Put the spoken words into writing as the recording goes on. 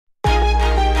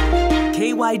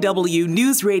KYW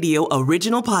News Radio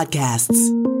original podcasts.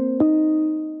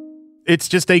 It's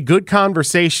just a good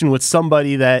conversation with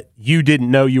somebody that you didn't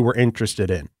know you were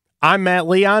interested in. I'm Matt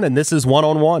Leon, and this is One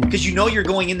on One. Because you know you're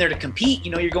going in there to compete,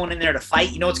 you know you're going in there to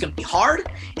fight, you know it's going to be hard,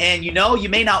 and you know you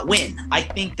may not win. I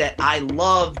think that I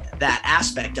love that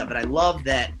aspect of it. I love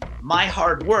that my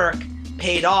hard work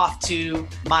paid off to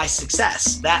my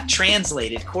success. That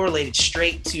correlated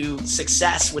straight to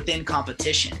success within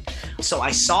competition. So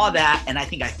I saw that, and I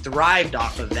think I thrived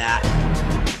off of that.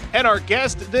 And our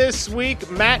guest this week,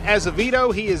 Matt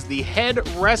Azevedo. He is the head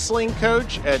wrestling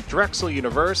coach at Drexel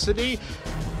University.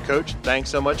 Coach, thanks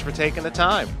so much for taking the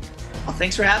time. Well,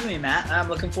 thanks for having me, Matt. I'm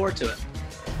looking forward to it.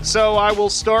 So I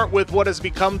will start with what has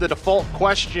become the default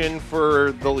question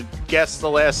for the guests the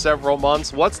last several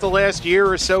months. What's the last year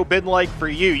or so been like for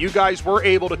you? You guys were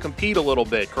able to compete a little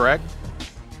bit, correct?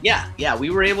 Yeah, we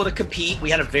were able to compete.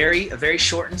 We had a very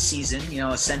shortened season,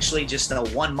 essentially just a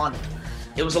 1 month.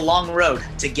 It was a long road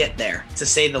to get there, to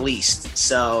say the least.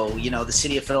 So, the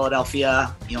city of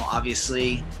Philadelphia,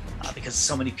 obviously, because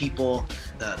so many people,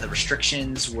 the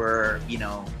restrictions were,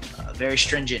 very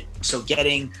stringent. So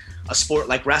getting a sport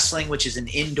like wrestling, which is an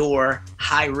indoor,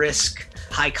 high-risk,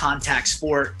 high-contact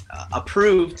sport,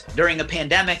 approved during a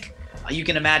pandemic, you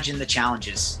can imagine the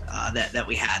challenges that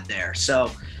we had there.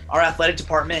 So our athletic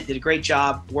department did a great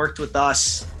job, worked with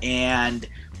us, and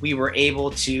we were able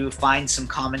to find some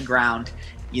common ground,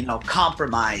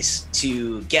 compromise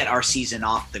to get our season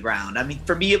off the ground. I mean,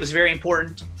 for me, it was very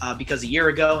important because a year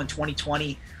ago in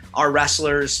 2020, our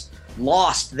wrestlers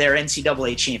lost their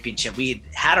NCAA championship. We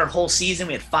had our whole season.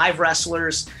 We had 5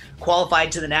 wrestlers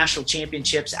qualified to the national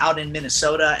championships out in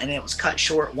Minnesota, and it was cut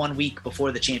short 1 week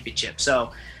before the championship.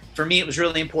 So for me, it was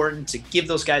really important to give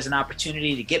those guys an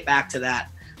opportunity to get back to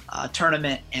that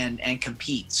tournament and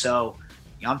compete. So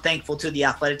I'm thankful to the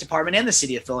athletic department and the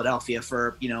city of Philadelphia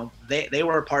for, they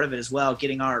were a part of it as well,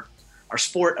 getting our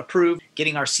sport approved,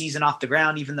 getting our season off the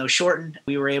ground, even though shortened.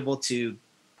 We were able to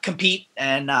compete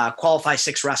and qualify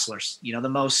 6 wrestlers, the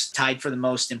most tied for the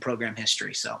most in program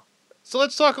history. So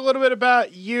let's talk a little bit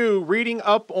about you. Reading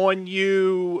up on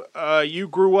you, you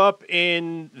grew up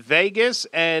in Vegas,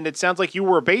 and it sounds like you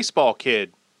were a baseball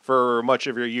kid for much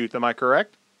of your youth. Am I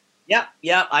correct?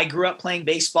 Yeah. I grew up playing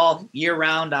baseball year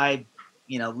round. I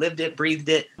lived it, breathed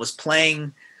it, was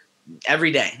playing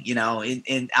every day,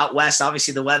 in out west.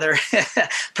 Obviously the weather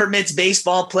permits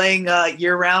baseball playing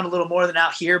year round a little more than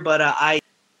out here. But I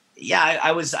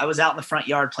was out in the front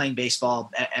yard playing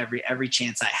baseball every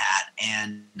chance I had.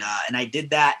 And I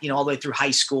did that, all the way through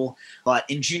high school. But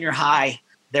in junior high,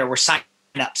 there were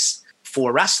signups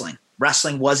for wrestling.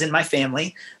 Wrestling was in my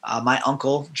family. My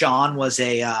uncle, John, was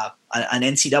an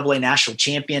NCAA national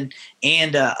champion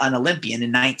and an Olympian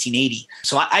in 1980.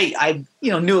 So I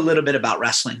knew a little bit about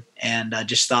wrestling and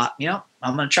just thought,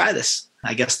 I'm going to try this.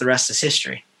 I guess the rest is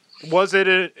history. Was it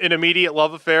an immediate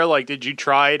love affair? Like, did you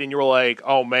try it and you were like,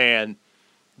 oh man,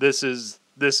 this is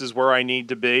where I need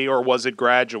to be? Or was it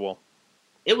gradual?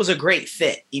 It was a great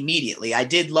fit immediately. I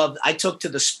took to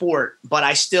the sport, but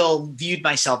I still viewed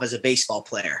myself as a baseball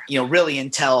player, really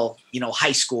until,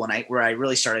 high school, and where I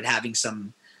really started having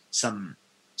some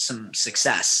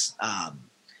success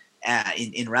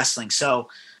in wrestling. So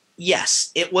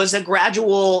yes, it was a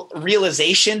gradual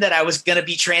realization that I was going to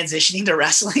be transitioning to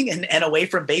wrestling and away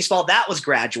from baseball. That was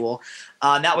gradual.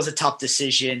 That was a tough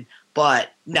decision,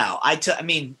 but no,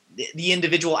 the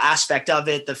individual aspect of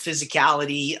it, the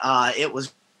physicality, it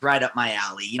was right up my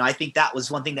alley. I think that was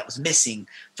one thing that was missing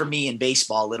for me in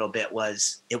baseball a little bit,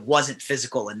 was it wasn't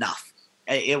physical enough.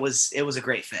 It was a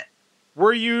great fit.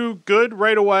 Were you good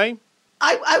right away?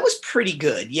 I was pretty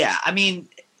good. Yeah.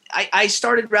 I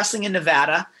started wrestling in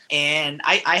Nevada, and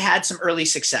I had some early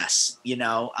success,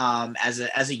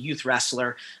 as a youth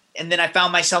wrestler. And then I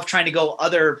found myself trying to go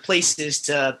other places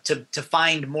to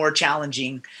find more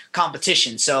challenging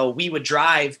competition. So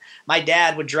my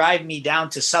dad would drive me down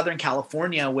to Southern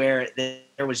California, where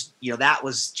there was, that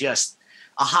was just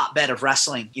a hotbed of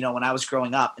wrestling, when I was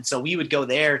growing up. And so we would go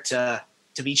there to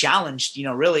be challenged,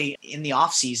 really in the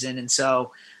off season. And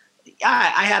so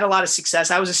I had a lot of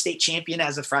success. I was a state champion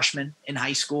as a freshman in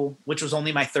high school, which was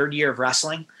only my 3rd year of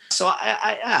wrestling. So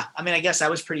I guess I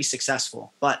was pretty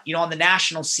successful, but, on the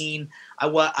national scene, I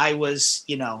was,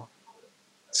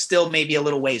 still maybe a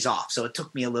little ways off. So it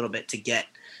took me a little bit to get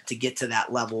to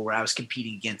that level where I was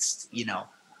competing against,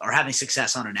 or having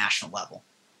success on a national level.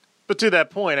 But to that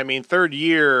point, 3rd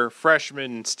year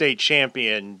freshman state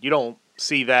champion, you don't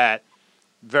see that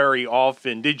very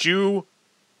often. Did you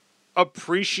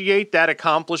appreciate that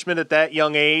accomplishment at that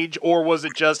young age, or was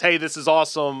it just, hey, this is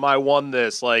awesome, I won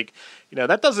this? Like,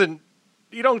 that doesn't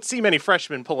you don't see many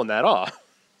freshmen pulling that off.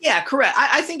 Yeah, correct.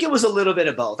 I think it was a little bit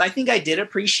of both. I think I did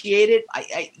appreciate it.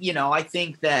 I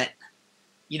think that,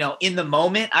 in the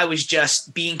moment I was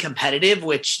just being competitive,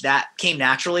 which that came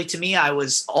naturally to me. I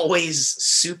was always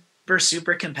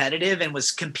super competitive and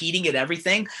was competing at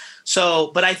everything.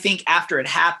 So, but I think after it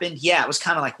happened, it was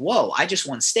kind of like, whoa, I just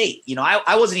won state.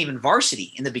 I wasn't even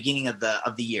varsity in the beginning of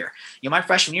the year. My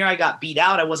freshman year, I got beat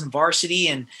out. I wasn't varsity.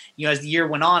 And, as the year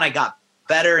went on, I got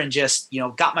better and just,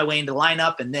 got my way into the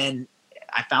lineup. And then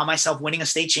I found myself winning a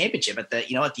state championship at the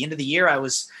end of the year. I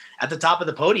was at the top of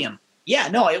the podium. Yeah,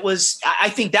 no, it was, I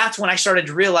think that's when I started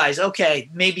to realize, okay,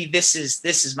 maybe this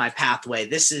is my pathway.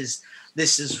 This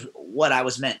is what I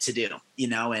was meant to do,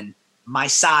 and my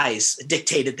size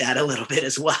dictated that a little bit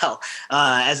as well.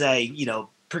 As I,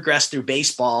 progressed through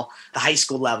baseball, the high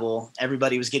school level,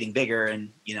 everybody was getting bigger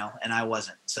and I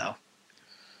wasn't. So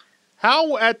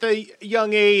how at the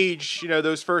young age,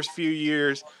 those first few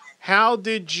years, how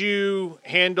did you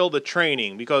handle the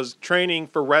training? Because training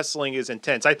for wrestling is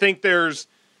intense. I think there's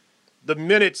the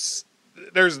minutes,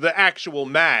 there's the actual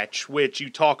match, which you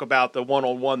talk about the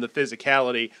one-on-one, the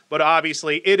physicality, but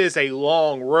obviously it is a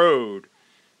long road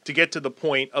to get to the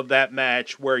point of that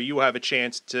match where you have a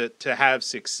chance to have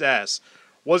success.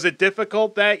 Was it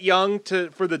difficult that young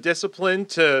for the discipline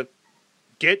to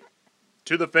get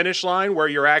to the finish line where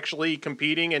you're actually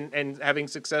competing and having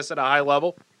success at a high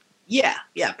level? Yeah.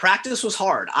 Practice was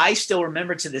hard. I still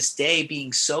remember to this day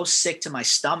being so sick to my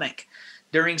stomach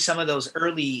during some of those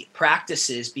early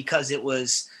practices because it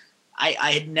was,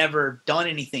 I had never done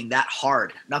anything that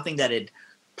hard, nothing that had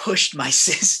pushed my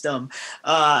system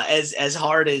as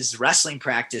hard as wrestling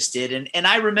practice did. And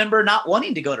I remember not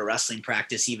wanting to go to wrestling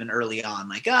practice even early on,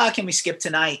 like, can we skip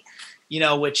tonight?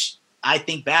 Which I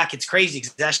think back, it's crazy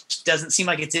because that doesn't seem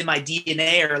like it's in my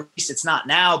DNA, or at least it's not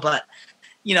now, but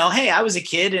hey, I was a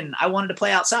kid and I wanted to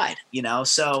play outside,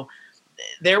 so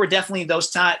there were definitely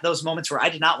those moments where I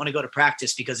did not want to go to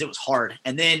practice because it was hard.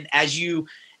 And then as you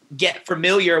get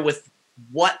familiar with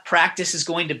what practice is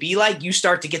going to be like, you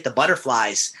start to get the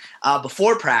butterflies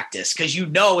before practice because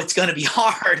it's going to be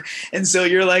hard. And so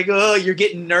you're like, oh, you're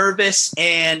getting nervous.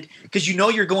 And because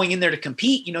you're going in there to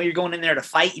compete, you're going in there to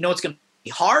fight, it's going to be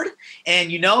hard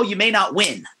and you may not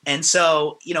win. And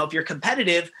so, if you're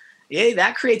competitive,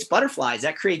 that creates butterflies,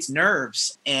 that creates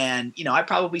nerves. And, I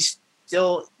probably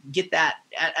still get that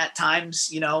at times,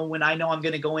 when I know I'm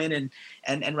going to go in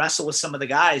and wrestle with some of the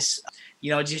guys,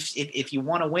 just if you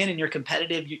want to win and you're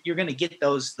competitive, you're going to get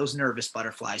those nervous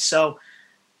butterflies. So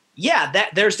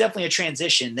there's definitely a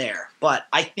transition there, but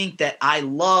I think that I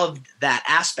loved that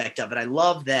aspect of it. I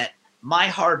love that my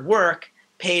hard work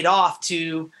paid off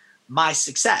to my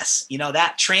success,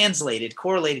 that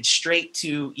correlated straight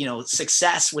to,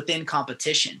 success within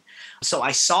competition. So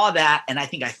I saw that and I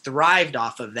think I thrived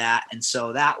off of that. And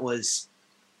so that was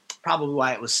probably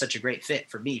why it was such a great fit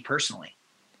for me personally.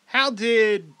 How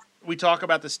did we talk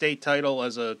about the state title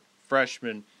as a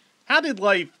freshman? How did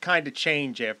life kind of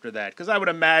change after that? Because I would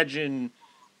imagine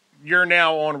you're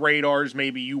now on radars.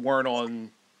 Maybe you weren't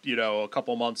on, a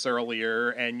couple months earlier,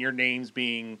 and your name's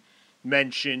being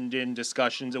mentioned in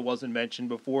discussions it wasn't mentioned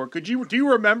before. Do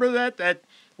you remember that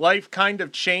life kind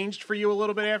of changed for you a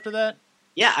little bit after that?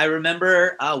 Yeah, I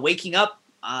remember waking up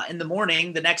in the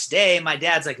morning the next day. My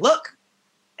dad's like, look,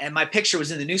 and my picture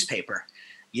was in the newspaper,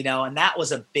 and that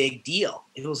was a big deal.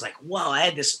 It was like, whoa, I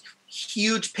had this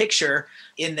huge picture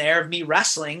in there of me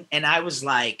wrestling. And I was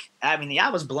like, I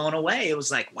was blown away. It was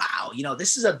like, wow,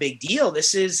 this is a big deal.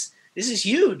 This is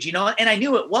huge, and I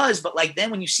knew it was, but like then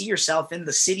when you see yourself in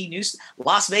the city news,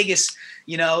 Las Vegas,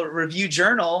 Review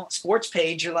Journal sports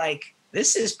page, you're like,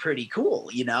 this is pretty cool,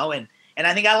 and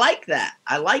I think I like that.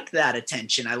 I liked that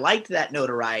attention. I liked that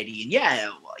notoriety.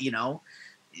 And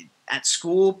at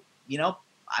school,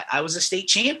 I was a state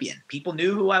champion. People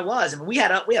knew who I was. I mean, we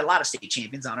had a lot of state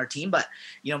champions on our team, but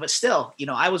still,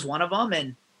 I was one of them.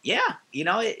 And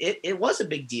it was a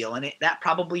big deal. And that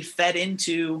probably fed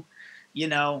into,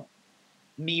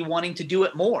 me wanting to do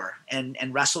it more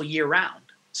and wrestle year round.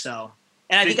 So,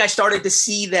 and I think I started to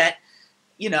see that,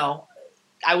 when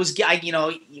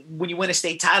you win a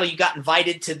state title, you got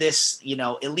invited to this,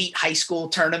 elite high school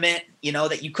tournament,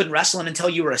 that you couldn't wrestle in until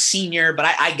you were a senior, but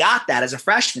I got that as a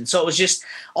freshman. So it was just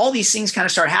all these things kind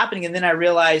of start happening. And then I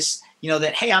realized,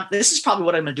 that, hey, this is probably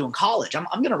what I'm going to do in college. I'm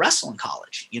going to wrestle in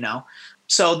college,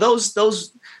 So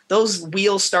those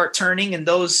wheels start turning and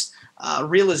those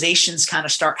realizations kind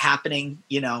of start happening,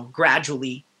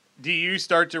 gradually. Do you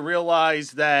start to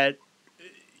realize that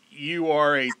you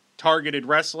are a targeted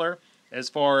wrestler as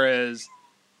far as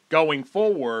going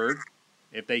forward?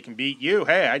 if they can beat you,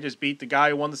 hey, I just beat the guy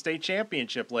who won the state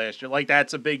championship last year. Like,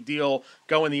 that's a big deal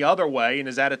going the other way. And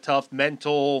is that a tough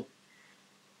mental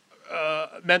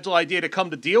idea to come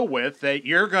to deal with, that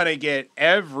you're going to get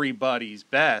everybody's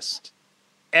best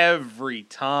every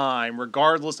time,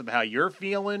 regardless of how you're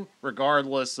feeling,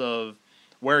 regardless of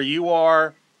where you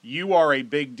are a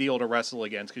big deal to wrestle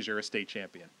against because you're a state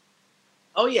champion.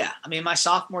 Oh, yeah. I mean, my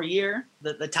sophomore year,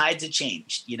 the tides had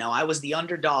changed. You know, I was the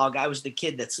underdog. I was the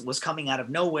kid that was coming out of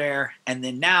nowhere. And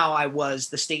then now I was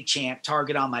the state champ,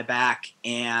 target on my back.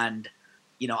 And,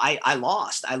 you know, I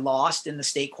lost. I lost in the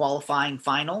state qualifying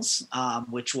finals,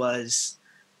 which was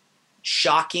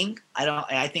shocking.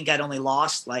 I think I'd only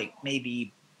lost like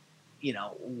maybe, you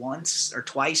know, once or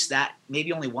twice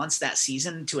maybe only once that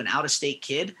season to an out-of-state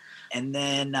kid. And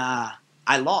then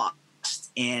I lost.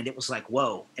 And it was like,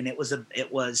 whoa. And it was,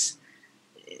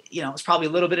 you know, it was probably a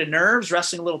little bit of nerves,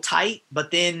 wrestling a little tight.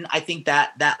 But then I think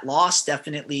that loss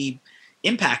definitely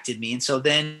impacted me. And so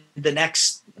then the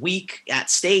next week at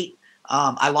state,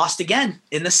 I lost again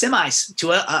in the semis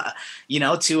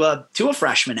to a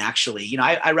freshman, actually. You know,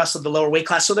 I wrestled the lower weight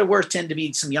class, so there tend to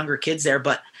be some younger kids there.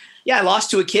 But yeah, I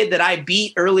lost to a kid that I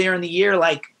beat earlier in the year,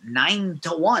 like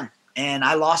 9-1. And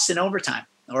I lost in overtime,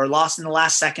 or lost in the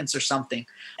last seconds or something.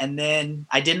 And then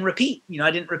I didn't repeat. You know,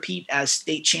 I didn't repeat as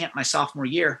state champ my sophomore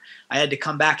year. I had to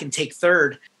come back and take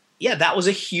third. Yeah, that was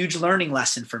a huge learning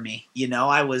lesson for me. You know,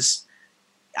 I was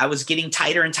getting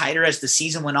tighter and tighter as the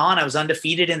season went on. I was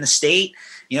undefeated in the state,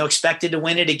 you know, expected to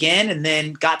win it again, and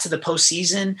then got to the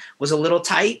postseason, was a little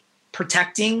tight,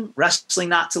 protecting, wrestling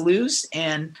not to lose.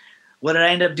 And what did I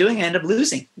end up doing? I ended up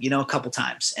losing, you know, a couple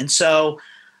times. And so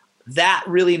that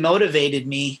really motivated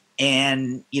me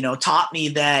and, you know, taught me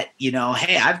that, you know,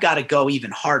 hey, I've got to go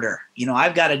even harder. You know,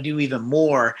 I've got to do even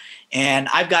more, and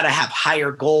I've got to have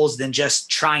higher goals than just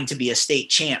trying to be a state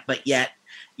champ, but yet,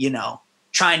 you know,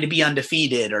 trying to be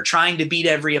undefeated or trying to beat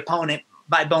every opponent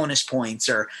by bonus points,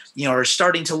 or, you know, or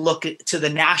starting to look to the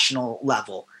national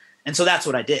level. And so that's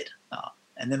what I did.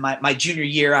 And then my junior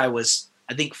year, I was,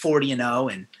 I think,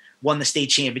 40-0 and won the state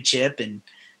championship and,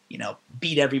 you know,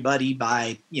 beat everybody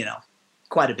by, you know,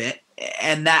 quite a bit.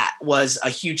 And that was a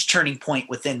huge turning point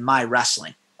within my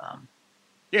wrestling.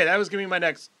 Yeah, that was going to be my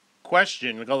next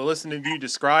question. Listening to you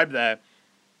describe that,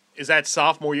 is that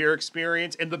sophomore year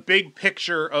experience and the big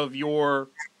picture of your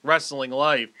wrestling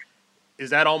life,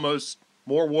 is that almost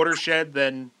more watershed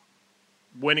than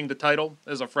winning the title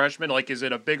as a freshman? Like, is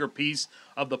it a bigger piece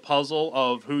of the puzzle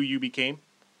of who you became?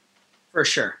 For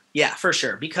sure. Yeah, for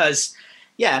sure. Because,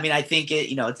 yeah, I mean, I think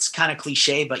it's kind of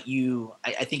cliche, but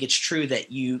I think it's true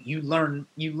that you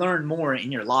learn more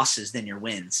in your losses than your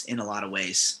wins in a lot of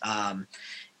ways.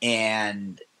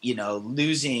 And, you know,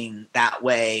 losing that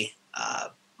way,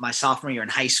 my sophomore year in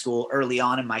high school, early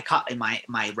on in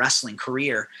my wrestling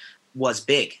career, was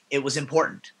big. It was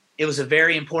important. It was a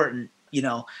very important, you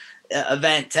know,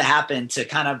 event to happen to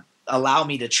kind of allow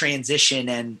me to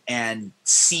transition and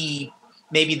see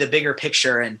maybe the bigger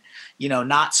picture and, you know,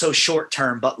 not so short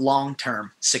term, but long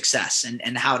term success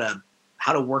and how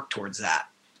to work towards that.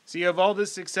 So you have all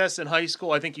this success in high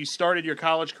school. I think you started your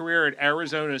college career at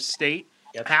Arizona State.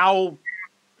 Yep. How,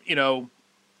 you know,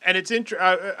 and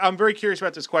I'm very curious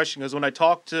about this question because when I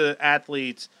talk to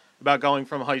athletes about going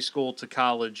from high school to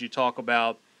college, you talk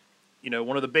about, you know,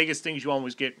 one of the biggest things you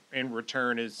always get in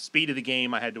return is speed of the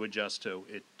game I had to adjust to.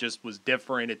 It just was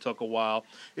different. It took a while.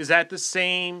 Is that the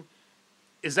same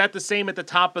at the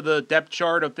top of the depth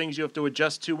chart of things you have to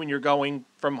adjust to when you're going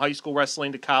from high school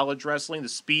wrestling to college wrestling, the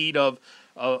speed of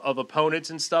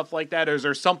opponents and stuff like that? Or is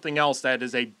there something else that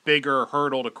is a bigger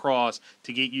hurdle to cross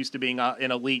to get used to being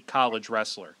an elite college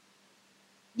wrestler?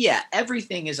 Yeah,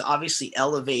 everything is obviously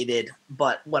elevated,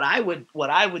 but what I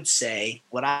always say,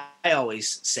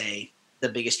 the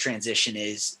biggest transition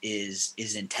is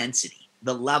intensity.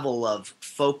 The level of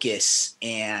focus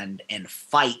and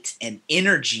fight and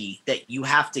energy that you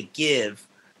have to give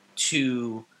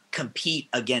to compete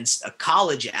against a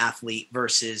college athlete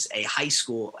versus a high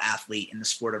school athlete in the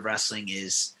sport of wrestling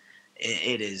is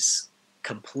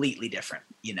completely different.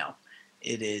 You know,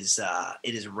 it is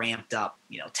ramped up,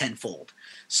 you know, tenfold.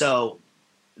 So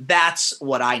that's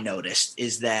what I noticed,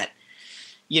 is that,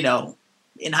 you know,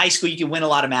 in high school you can win a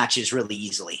lot of matches really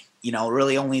easily. You know,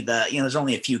 really there's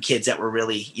only a few kids that were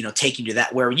really, you know, taking to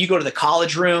that, where when you go to the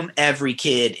college room, every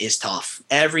kid is tough.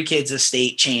 Every kid's a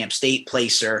state champ, state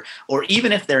placer, or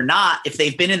even if they're not, if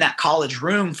they've been in that college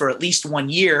room for at least 1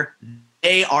 year,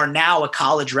 they are now a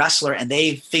college wrestler and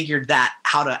they've figured that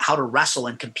how to wrestle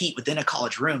and compete within a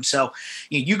college room. So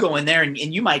you go in there and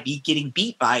you might be getting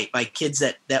beat by kids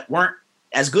that weren't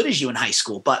as good as you in high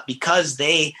school, but because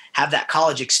they have that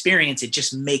college experience, it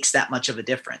just makes that much of a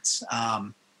difference.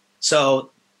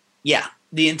 So yeah,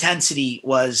 the intensity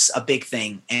was a big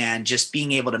thing, and just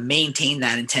being able to maintain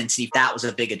that intensity, that was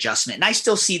a big adjustment. And I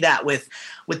still see that with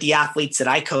the athletes that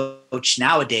I coach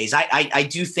nowadays. I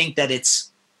do think that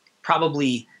it's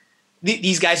probably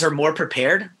these guys are more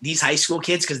prepared, these high school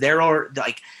kids, because they're all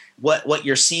like what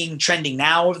you're seeing trending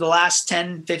now over the last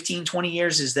 10, 15, 20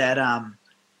 years is that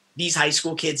these high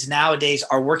school kids nowadays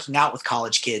are working out with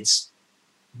college kids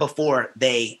before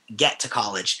they get to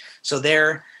college. So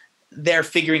they're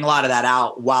figuring a lot of that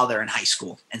out while they're in high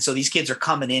school. And so these kids are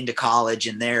coming into college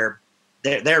and they're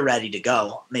ready to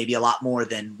go, maybe a lot more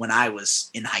than when I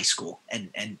was in high school and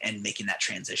making that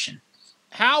transition.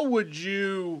 How would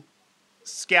you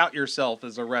scout yourself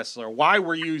as a wrestler? Why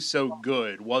were you so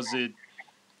good? Was it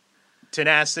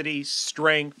tenacity,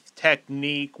 strength,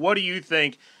 technique? What do you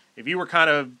think, if you were kind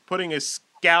of putting a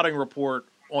scouting report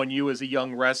on you as a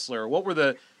young wrestler, what were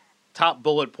the top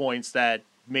bullet points that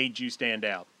made you stand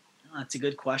out? Oh, that's a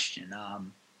good question.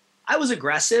 I was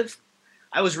aggressive.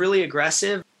 I was really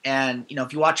aggressive. And,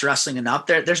 if you watch wrestling enough,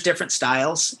 there's different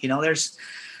styles.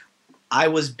 I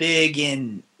was big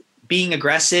in being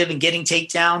aggressive and getting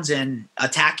takedowns and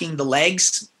attacking the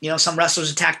legs. Some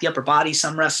wrestlers attack the upper body.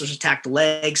 Some wrestlers attack the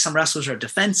legs. Some wrestlers are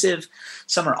defensive.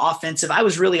 Some are offensive. I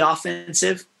was really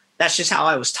offensive. That's just how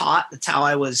I was taught. That's how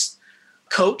I was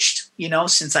coached,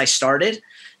 since I started.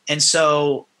 And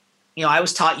so, I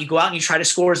was taught you go out and you try to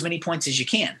score as many points as you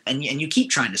can, and you keep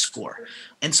trying to score.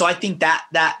 And so I think that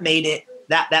made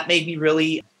me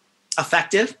really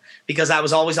effective, because I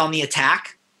was always on the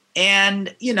attack.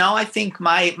 And, I think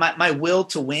my will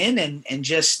to win and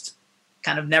just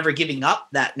kind of never giving up,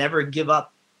 that never give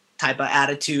up type of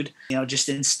attitude, just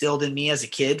instilled in me as a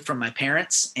kid from my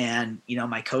parents and,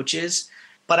 my coaches.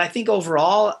 But I think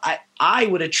overall, I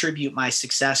would attribute my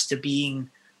success to being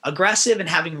aggressive and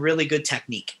having really good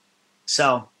technique.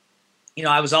 So,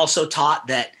 I was also taught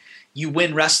that you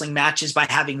win wrestling matches by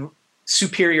having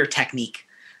superior technique,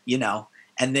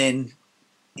 and then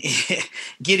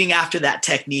getting after that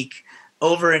technique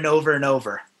over and over and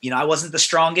over. I wasn't the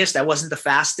strongest, I wasn't the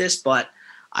fastest, but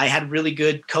I had really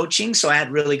good coaching, so I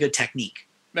had really good technique.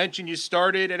 Mentioned you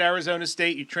started at Arizona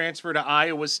State, you transferred to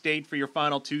Iowa State for your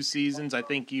final 2 seasons. I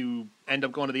think you end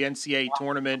up going to the NCAA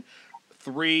tournament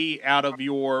 3 out of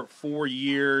your 4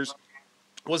 years.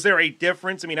 Was there a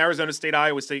difference? I mean, Arizona State,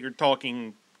 Iowa State, you're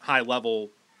talking high level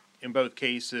in both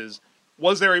cases.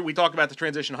 We talked about the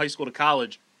transition high school to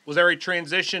college. Was there a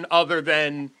transition other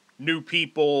than new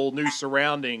people, new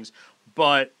surroundings,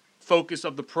 but focus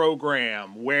of the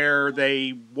program, where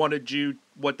they wanted you,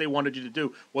 what they wanted you to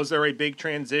do? Was there a big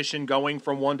transition going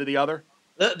from one to the other?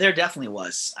 There definitely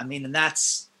was. I mean, and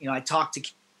that's, I talk to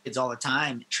kids all the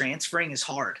time. Transferring is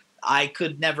hard. I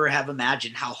could never have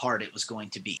imagined how hard it was going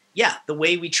to be. Yeah, the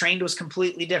way we trained was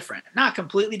completely different. Not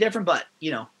completely different, but,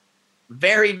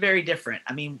 very, very different.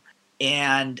 I mean,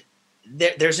 and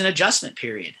there's an adjustment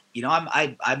period.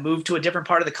 I moved to a different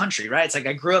part of the country, right? It's like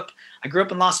I grew up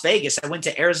in Las Vegas. I went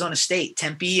to Arizona State.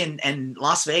 Tempe and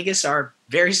Las Vegas are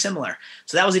very similar.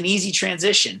 So that was an easy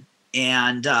transition.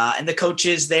 And the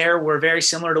coaches there were very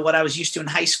similar to what I was used to in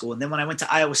high school. And then when I went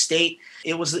to Iowa State,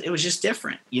 it was just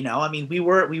different. I mean, we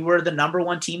were the number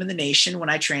 1 team in the nation when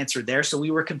I transferred there. So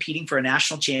we were competing for a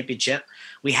national championship.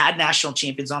 We had national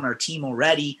champions on our team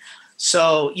already.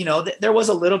 So, there was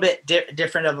a little bit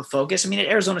different of a focus. I mean, at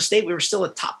Arizona State, we were still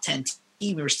a top 10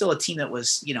 team. We were still a team that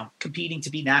was, competing to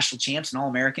be national champs and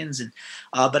All-Americans. And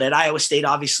but at Iowa State,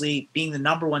 obviously, being the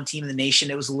number 1 team in the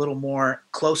nation, it was a little more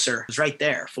closer. It was right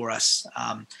there for us.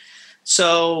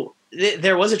 So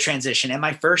there was a transition. And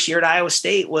my first year at Iowa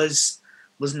State was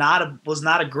not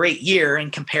a great year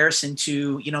in comparison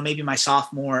to, maybe my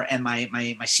sophomore and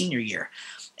my senior year.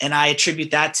 And I attribute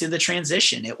that to the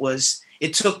transition.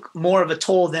 It took more of a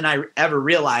toll than I ever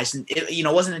realized. And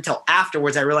it wasn't until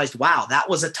afterwards I realized, wow, that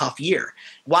was a tough year.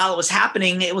 While it was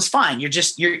happening, it was fine. You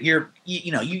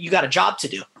got a job to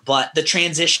do. But the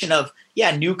transition of,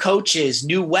 new coaches,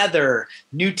 new weather,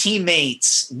 new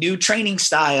teammates, new training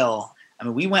style. I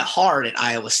mean, we went hard at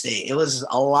Iowa State. It was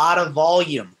a lot of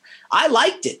volume. I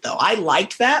liked it though. I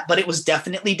liked that, but it was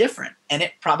definitely different. And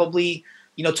it probably,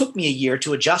 took me a year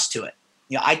to adjust to it.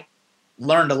 I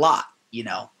learned a lot,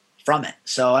 from it.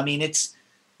 So, I mean, it's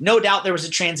no doubt there was a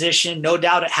transition. No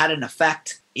doubt it had an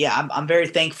effect. Yeah, I'm very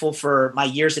thankful for my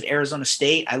years at Arizona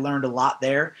State. I learned a lot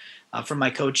there from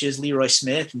my coaches, Leroy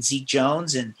Smith and Zeke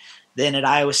Jones. And then at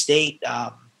Iowa State,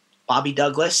 Bobby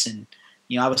Douglas. And,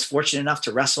 I was fortunate enough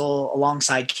to wrestle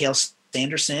alongside Cale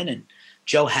Sanderson. And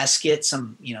Joe Heskett,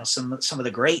 some of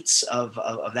the greats of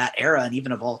that era and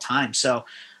even of all time. So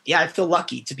yeah, I feel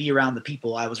lucky to be around the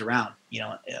people I was around,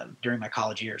 during my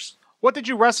college years. What did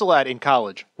you wrestle at in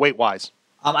college, weight-wise?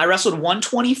 I wrestled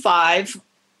 125.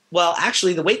 Well,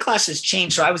 actually, the weight class has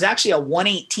changed. So I was actually a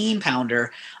 118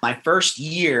 pounder my first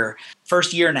year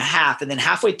and a half. And then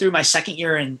halfway through my second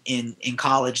year in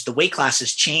college, the weight class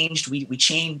has changed. We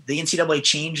changed, the NCAA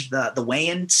changed the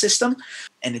weigh-in system.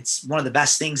 And it's one of the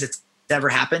best things that's ever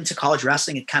happened to college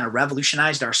wrestling. It kind of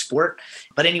revolutionized our sport.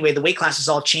 But anyway, the weight classes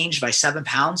all changed by 7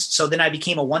 pounds. So then I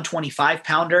became a 125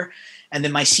 pounder. And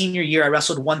then my senior year, I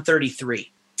wrestled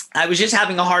 133. I was just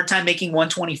having a hard time making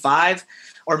 125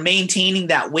 or maintaining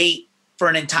that weight for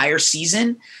an entire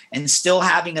season and still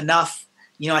having enough,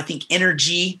 I think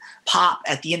energy pop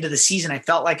at the end of the season. I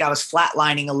felt like I was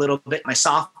flatlining a little bit my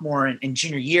sophomore and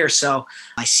junior year. So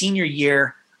my senior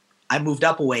year, I moved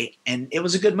up a weight and it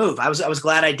was a good move. I was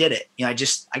glad I did it.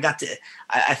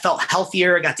 I felt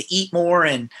healthier. I got to eat more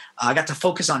and I got to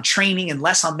focus on training and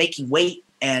less on making weight.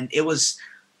 And it was,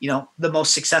 the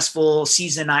most successful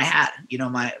season I had,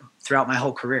 throughout my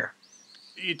whole career.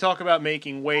 You talk about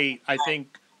making weight. I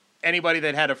think anybody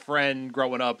that had a friend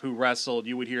growing up who wrestled,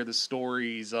 you would hear the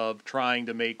stories of trying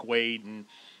to make weight. And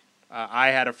I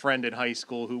had a friend in high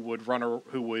school who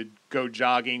would go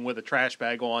jogging with a trash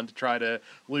bag on to try to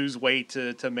lose weight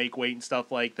to make weight and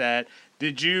stuff like that.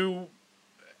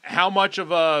 How much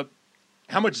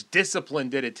discipline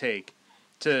did it take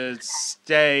to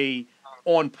stay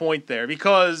on point there?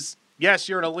 Because yes,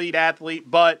 you're an elite athlete,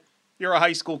 but you're a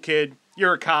high school kid,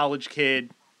 you're a college kid,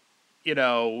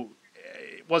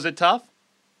 was it tough?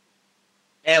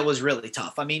 It was really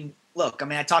tough.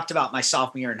 I talked about my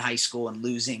sophomore year in high school and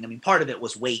losing. Part of it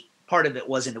was weight. Part of it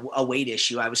wasn't a weight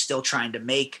issue. I was still trying to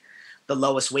make the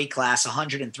lowest weight class,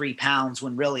 103 pounds,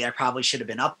 when really I probably should have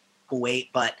been up a weight,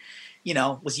 but,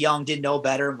 was young, didn't know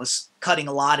better, and was cutting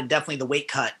a lot. And definitely the weight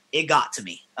cut, it got to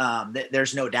me.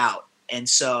 There's no doubt. And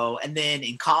then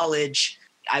in college,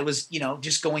 I was,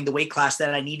 just going the weight class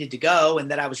that I needed to go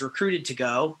and that I was recruited to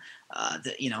go,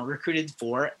 recruited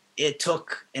for. It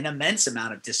took an immense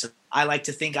amount of discipline. I like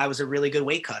to think I was a really good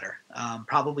weight cutter,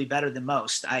 probably better than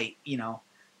most. I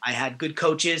had good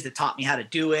coaches that taught me how to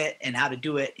do it and how to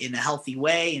do it in a healthy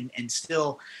way and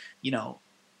still,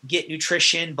 get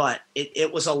nutrition. But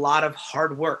it was a lot of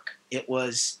hard work. It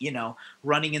was,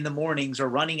 running in the mornings or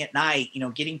running at night,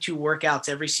 getting 2 workouts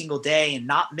every single day and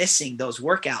not missing those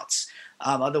workouts.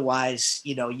 Otherwise,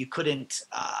 you couldn't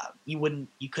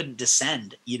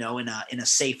descend, in a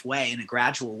safe way, in a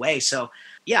gradual way. So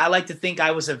yeah, I like to think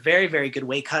I was a very, very good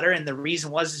weight cutter. And the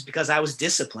reason is because I was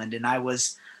disciplined and I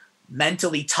was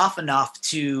mentally tough enough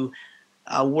to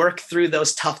work through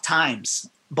those tough times.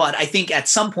 But I think at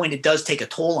some point it does take a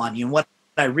toll on you. And what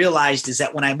I realized is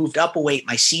that when I moved up a weight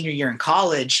my senior year in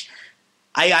college,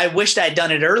 I wished I had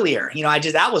done it earlier.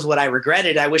 That was what I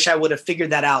regretted. I wish I would have figured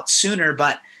that out sooner.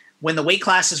 But when the weight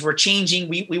classes were changing,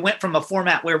 we went from a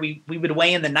format where we would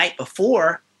weigh in the night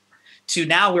before to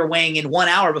now we're weighing in 1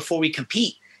 hour before we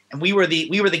compete. And we were the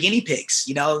guinea pigs,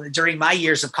 during my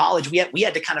years of college. We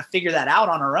had to kind of figure that out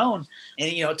on our own.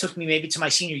 And, it took me maybe to my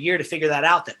senior year to figure that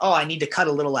out, that, I need to cut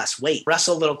a little less weight,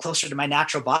 wrestle a little closer to my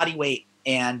natural body weight.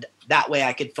 And that way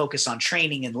I could focus on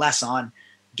training and less on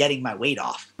getting my weight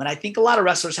off. And I think a lot of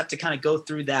wrestlers have to kind of go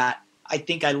through that. I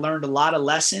think I learned a lot of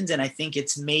lessons, and I think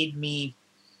it's made me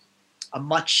a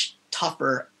much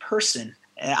tougher person.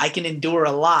 I can endure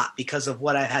a lot because of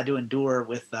what I've had to endure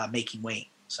with making weight.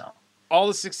 So all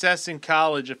the success in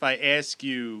college, if I ask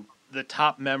you the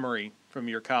top memory from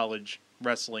your college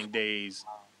wrestling days,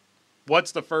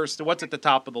 what's at the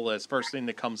top of the list? First thing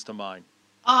that comes to mind?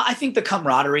 I think the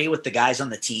camaraderie with the guys on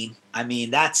the team.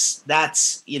 That's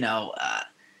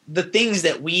the things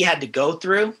that we had to go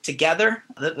through together,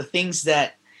 the things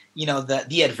that,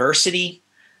 the adversity,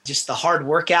 just the hard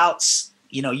workouts,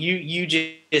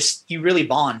 you really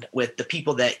bond with the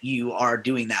people that you are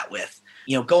doing that with,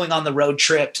 going on the road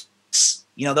trips,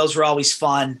 those were always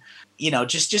fun,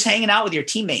 just hanging out with your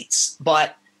teammates.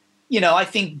 But, I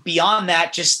think beyond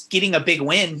that, just getting a big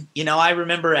win, I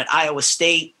remember at Iowa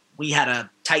State, we had a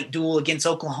tight duel against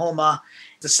Oklahoma,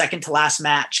 the second to last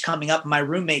match coming up. My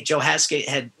roommate, Joe Heskett,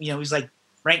 had, he was like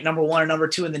ranked number 1 or number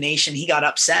 2 in the nation. He got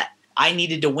upset. I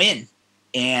needed to win.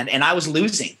 And I was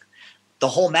losing the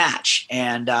whole match.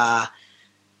 And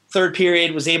third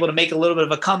period was able to make a little bit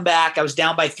of a comeback. I was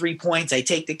down by 3 points. I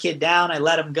take the kid down. I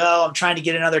let him go. I'm trying to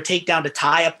get another takedown to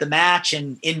tie up the match.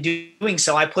 And in doing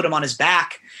so, I put him on his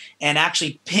back and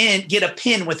actually get a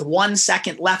pin with 1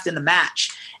 second left in the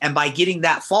match. And by getting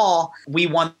that fall, we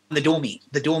won the dual meet.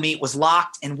 The dual meet was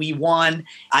locked and we won.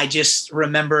 I just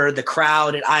remember the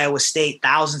crowd at Iowa State,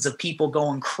 thousands of people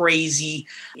going crazy,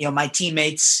 my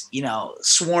teammates,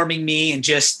 swarming me and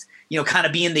just, kind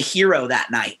of being the hero that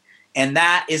night. And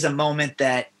that is a moment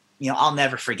that, I'll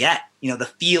never forget,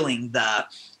 the feeling,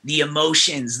 the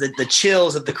emotions, the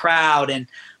chills of the crowd and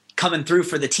coming through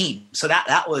for the team. So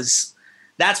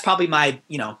that's probably my,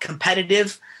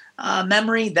 competitive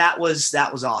memory. That was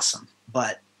awesome.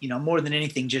 But, more than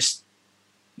anything, just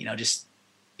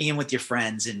being with your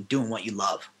friends and doing what you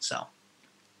love.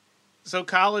 So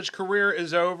college career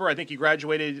is over. I think you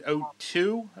graduated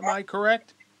 2002. Am I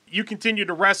correct? You continue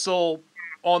to wrestle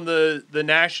on the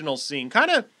national scene.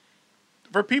 Kind of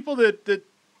for people that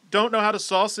don't know how the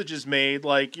sausage is made,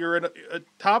 like you're a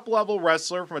top level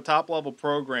wrestler from a top level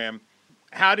program.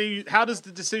 How does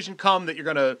the decision come that you're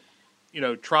going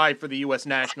to, try for the U.S.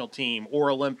 national team or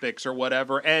Olympics or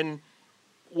whatever? And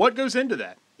what goes into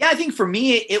that? Yeah, I think for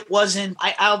me, it wasn't,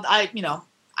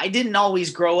 I didn't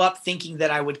always grow up thinking that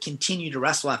I would continue to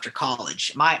wrestle after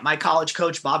college. My college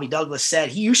coach, Bobby Douglas,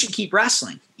 said, you should keep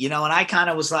wrestling, and I kind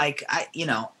of was like,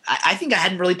 I think I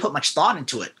hadn't really put much thought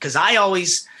into it because I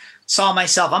always saw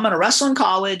myself, I'm going to wrestle in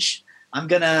college. I'm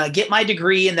going to get my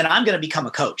degree and then I'm going to become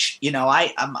a coach.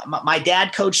 My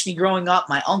dad coached me growing up.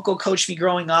 My uncle coached me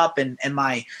growing up and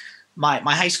my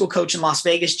high school coach in Las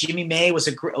Vegas, Jimmy May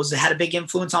had a big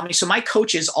influence on me. So my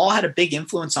coaches all had a big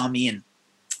influence on me.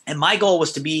 And my goal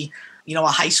was to be, a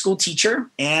high school teacher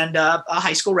and a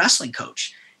high school wrestling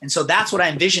coach. And so that's what I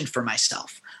envisioned for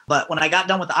myself. But when I got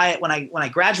done with when I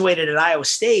graduated at Iowa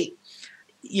State,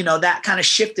 that kind of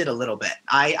shifted a little bit.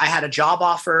 I had a job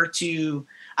offer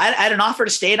I had an offer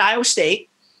to stay at Iowa State,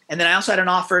 and then I also had an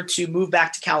offer to move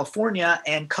back to California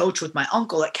and coach with my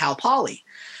uncle at Cal Poly.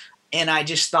 And I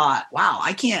just thought, wow,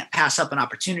 I can't pass up an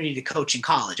opportunity to coach in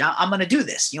college. I'm going to do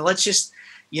this. Let's just,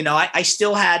 I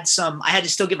still had I had to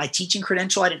still get my teaching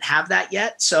credential. I didn't have that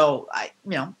yet. So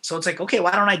so it's like, okay,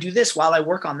 why don't I do this while I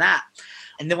work on that?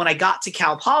 And then when I got to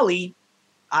Cal Poly,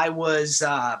 I was,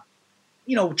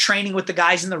 training with the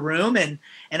guys in the room. And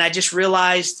I just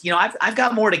realized, I've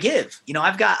got more to give,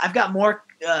 I've got more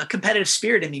competitive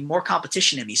spirit in me, more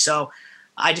competition in me. So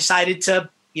I decided to,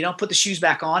 put the shoes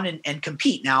back on and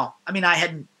compete. Now, I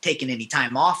hadn't taken any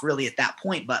time off really at that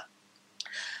point, but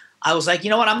I was like, you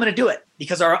know what, I'm going to do it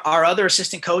because our other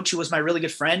assistant coach, who was my really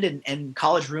good friend and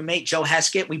college roommate, Joe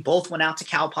Heskett, we both went out to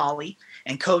Cal Poly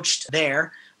and coached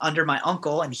there under my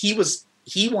uncle. And he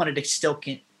wanted to still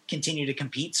continue to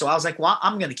compete. So I was like, well,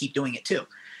 I'm going to keep doing it too.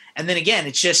 And then again,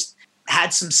 it's just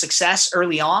had some success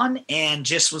early on and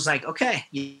just was like, okay,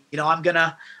 I'm going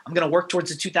to work towards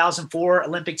the 2004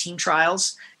 Olympic team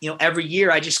trials. Every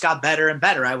year I just got better and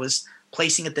better. I was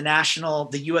placing at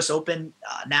the US Open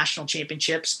national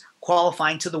championships,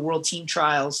 qualifying to the world team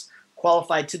trials,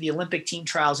 qualified to the Olympic team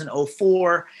trials in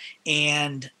 2004.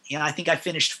 And, I think I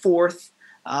finished fourth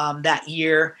that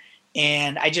year.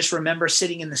 And I just remember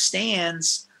sitting in the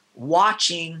stands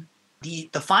watching the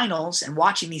finals and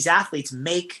watching these athletes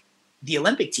make the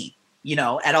Olympic team,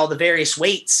 at all the various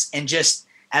weights. And just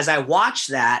as I watched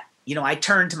that, I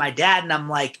turned to my dad and I'm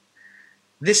like,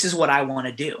 this is what I want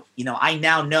to do. I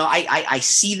now know I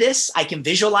see this, I can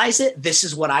visualize it. This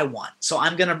is what I want. So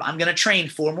I'm going to train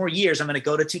 4 more years. I'm going to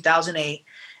go to 2008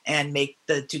 and make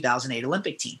the 2008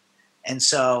 Olympic team. And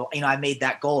so, I made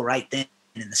that goal right then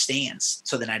in the stands.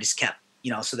 So then I just kept,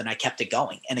 I kept it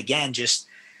going. And again,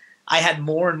 I had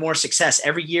more and more success.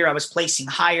 Every year I was placing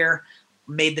higher,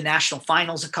 made the national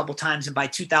finals a couple times. And by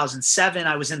 2007,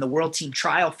 I was in the world team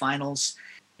trial finals,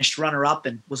 finished runner up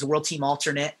and was a world team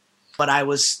alternate. But I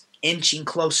was inching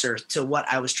closer to what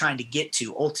I was trying to get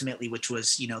to ultimately, which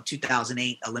was,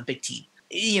 2008 Olympic team.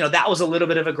 That was a little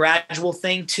bit of a gradual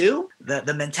thing too.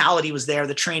 The mentality was there.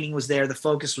 The training was there. The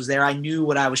focus was there. I knew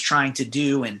what I was trying to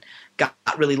do and got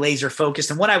really laser focused.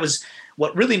 And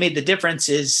what really made the difference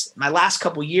is my last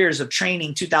couple of years of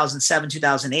training, 2007,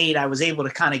 2008, I was able to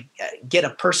kind of get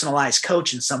a personalized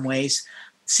coach in some ways.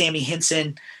 Sammy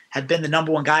Hinson had been the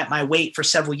number one guy at my weight for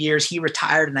several years. He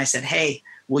retired and I said, hey,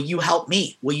 will you help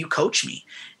me? Will you coach me?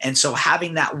 And so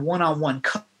having that one-on-one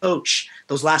coach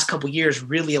those last couple of years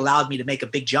really allowed me to make a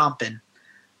big jump. And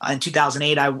in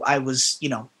 2008, I was,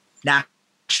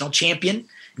 national champion,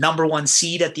 number 1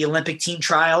 seed at the Olympic team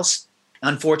trials.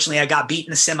 Unfortunately, I got beat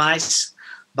in the semis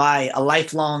by a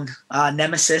lifelong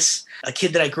nemesis, a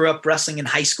kid that I grew up wrestling in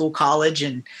high school, college,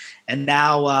 and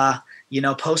now,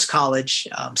 post-college,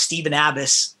 Stephen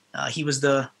Abbas.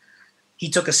 He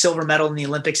took a silver medal in the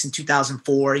Olympics in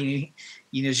 2004. He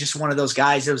You know, he's just one of those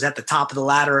guys that was at the top of the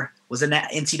ladder, was an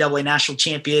NCAA national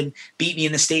champion, beat me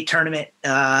in the state tournament,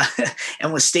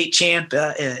 and was state champ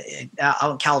out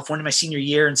in California my senior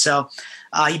year. And so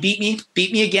he beat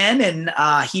me again, and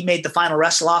he made the final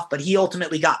wrestle off, but he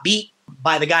ultimately got beat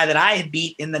by the guy that I had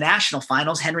beat in the national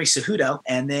finals, Henry Cejudo.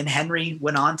 And then Henry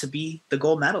went on to be the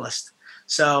gold medalist.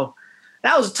 So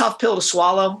that was a tough pill to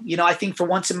swallow. You know, I think for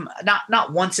once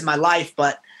not once in my life,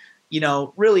 but, you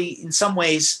know, really in some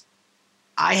ways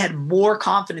I had more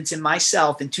confidence in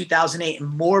myself in 2008 and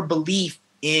more belief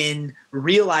in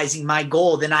realizing my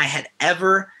goal than I had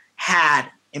ever had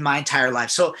in my entire life.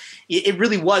 So it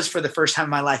really was, for the first time in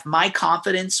my life, my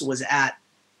confidence was at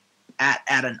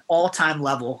an all-time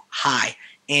level high.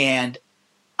 And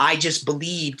I just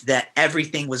believed that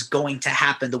everything was going to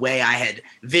happen the way I had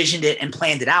visioned it and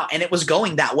planned it out. And it was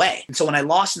going that way. And so when I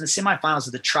lost in the semifinals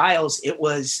of the trials, it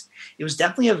was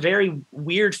definitely a very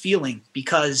weird feeling,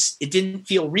 because it didn't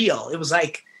feel real. It was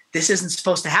like, this isn't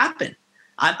supposed to happen.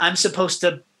 I'm supposed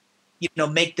to, you know,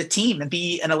 make the team and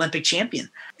be an Olympic champion.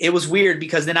 It was weird,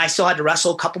 because then I still had to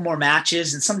wrestle a couple more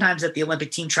matches. And sometimes at the Olympic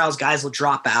team trials, guys will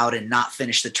drop out and not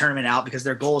finish the tournament out because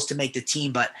their goal is to make the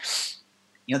team. But,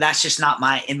 you know, that's just not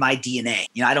in my DNA.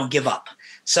 You know, I don't give up.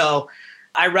 So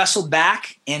I wrestled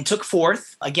back and took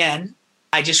fourth. Again,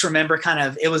 I just remember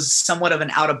it was somewhat of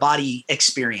an out of body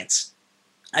experience.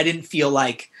 I didn't feel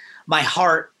like my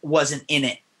heart wasn't in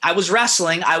it. I was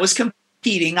wrestling. I was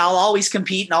competing. I'll always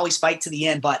compete and always fight to the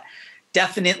end, but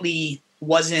definitely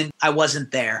I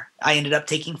wasn't there. I ended up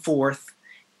taking fourth,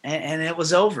 and it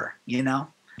was over, you know,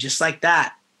 just like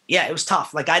that. Yeah, it was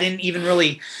tough. Like I didn't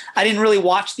really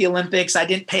watch the Olympics. I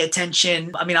didn't pay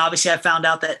attention. I mean, obviously I found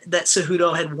out that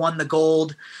Cejudo had won the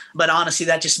gold, but honestly,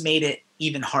 that just made it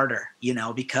even harder, you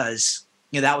know, because,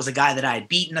 you know, that was a guy that I had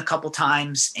beaten a couple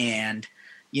times, and,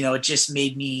 you know, it just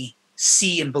made me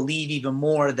see and believe even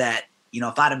more that, you know,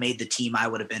 if I'd have made the team, I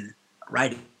would have been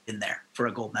right in there for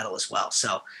a gold medal as well.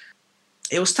 So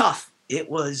it was tough. It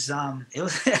was, you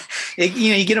know,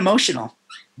 you get emotional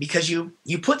because you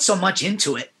put so much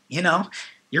into it, you know,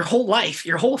 your whole life,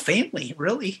 your whole family,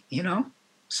 really, you know.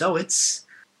 So it's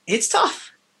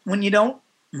tough when you don't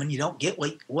get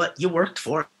what you worked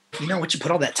for, you know, what you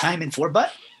put all that time in for.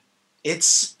 But it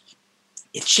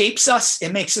shapes us.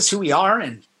 It makes us who we are,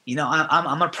 and, you know,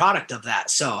 I'm a product of that.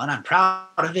 So, and I'm proud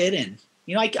of it, and,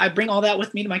 you know, I bring all that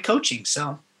with me to my coaching.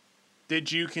 So,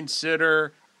 did you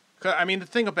consider? I mean, the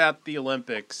thing about the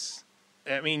Olympics,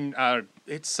 I mean,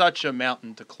 it's such a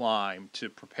mountain to climb to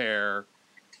prepare,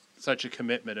 such a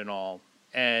commitment and all.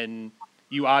 And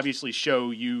you obviously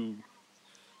show you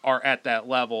are at that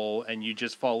level and you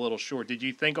just fall a little short. Did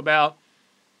you think about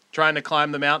trying to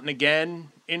climb the mountain again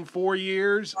in 4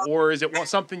 years? Or is it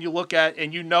something you look at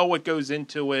and you know what goes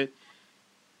into it?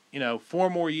 You know,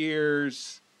 4 more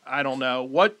years, I don't know.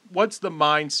 What's the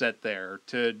mindset there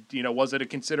to, you know, was it a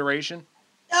consideration?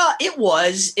 It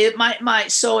was.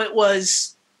 So it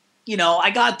was, you know,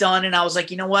 I got done and I was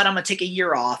like, you know what, I'm going to take a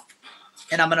year off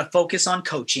and I'm going to focus on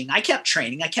coaching. I kept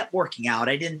training. I kept working out.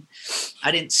 I didn't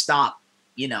stop,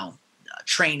 you know,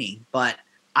 training, but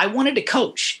I wanted to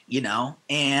coach, you know,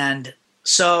 and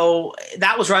so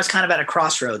that was where I was kind of at a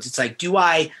crossroads. It's like, do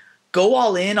I go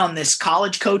all in on this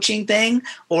college coaching thing,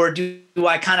 or do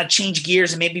I kind of change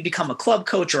gears and maybe become a club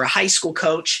coach or a high school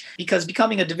coach? Because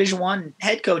becoming a Division I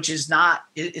head coach is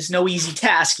no easy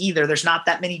task either. There's not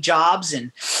that many jobs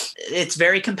and it's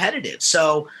very competitive.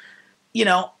 So, you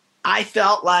know, I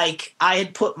felt like I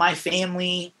had put my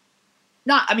family,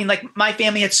 my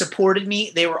family had supported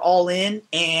me. They were all in,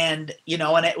 and, you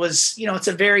know, and it was, you know, it's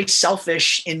a very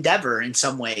selfish endeavor in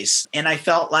some ways. And I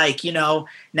felt like, you know,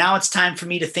 now it's time for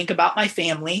me to think about my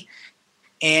family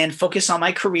and focus on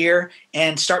my career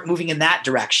and start moving in that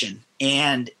direction.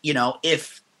 And, you know,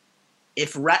 if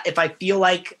I feel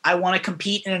like I want to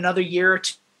compete in another year or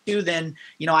two, then,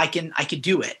 you know, I could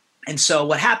do it. And so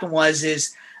what happened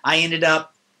is I ended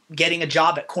up getting a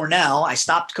job at Cornell. I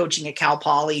stopped coaching at Cal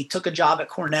Poly, took a job at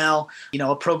Cornell, you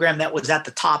know, a program that was at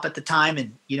the top at the time.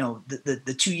 And, you know,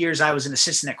 the 2 years I was an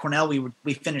assistant at Cornell,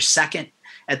 we finished second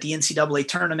at the NCAA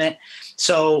tournament.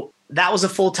 So that was a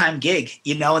full-time gig,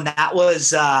 you know, and that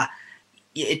was,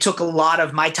 it took a lot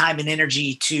of my time and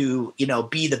energy to, you know,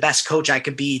 be the best coach I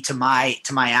could be to my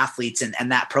athletes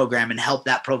and that program, and help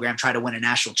that program try to win a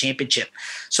national championship.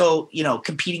 So, you know,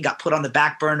 competing got put on the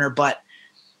back burner, but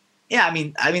yeah, I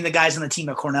mean, the guys on the team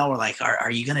at Cornell were like,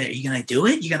 "Are you gonna do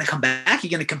it? You gonna come back? You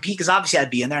gonna compete?" Because obviously I'd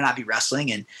be in there and I'd be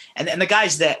wrestling, and the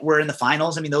guys that were in the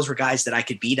finals, I mean, those were guys that I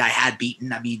could beat. I had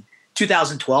beaten. I mean,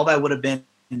 2012, I would have been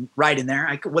right in there.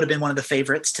 I would have been one of the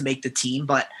favorites to make the team.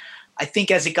 But I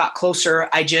think as it got closer,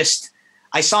 I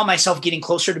I saw myself getting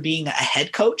closer to being a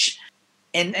head coach.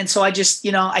 And so I just,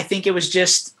 I think it was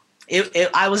just,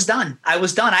 I was done.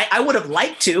 I would have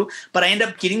liked to, but I ended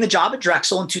up getting the job at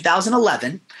Drexel in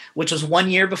 2011, which was 1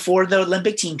 year before the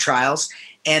Olympic team trials.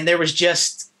 And there was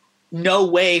just no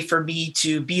way for me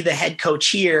to be the head coach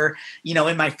here,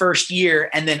 in my first year,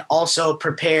 and then also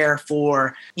prepare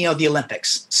for, the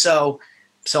Olympics. So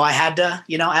I had to,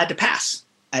 I had to pass.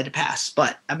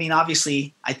 But I mean,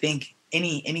 obviously I think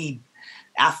any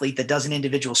athlete that does an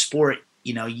individual sport,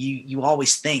 you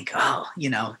always think, oh,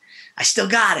 I still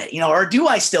got it, or do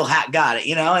I still got it,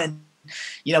 and,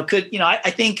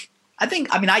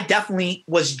 I definitely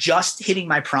was just hitting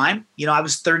my prime. I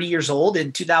was 30 years old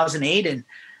in 2008, and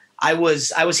I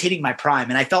was hitting my prime,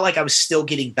 and I felt like I was still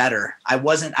getting better. I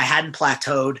hadn't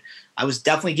plateaued. I was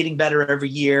definitely getting better every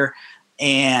year.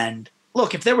 And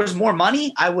look, if there was more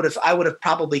money, I would have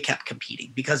probably kept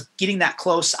competing, because getting that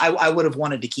close, I would have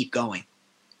wanted to keep going.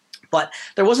 But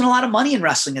there wasn't a lot of money in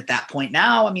wrestling at that point.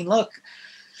 Now, I mean, look,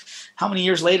 how many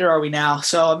years later are we now?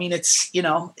 So, I mean, it's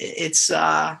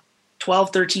 12,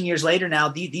 13 years later now.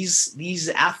 These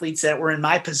athletes that were in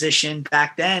my position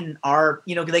back then are,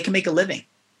 they can make a living.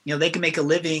 They can make a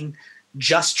living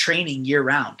just training year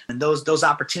round. And those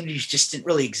opportunities just didn't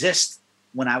really exist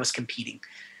when I was competing.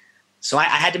 So I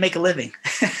had to make a living.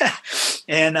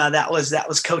 And that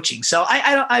was coaching. So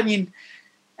I mean,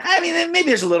 maybe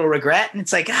there's a little regret, and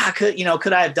it's like,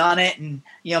 could I have done it? And,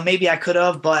 maybe I could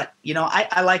have, but,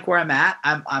 I like where I'm at.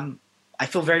 I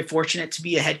feel very fortunate to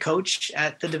be a head coach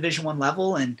at the Division I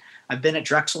level. And I've been at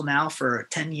Drexel now for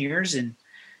 10 years, and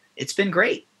it's been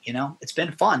great. It's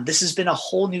been fun. This has been a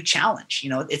whole new challenge.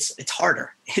 It's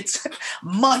harder. It's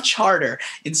much harder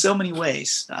in so many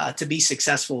ways to be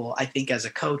successful, I think, as a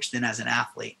coach than as an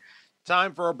athlete.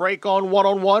 Time for a break on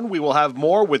One-on-One. We will have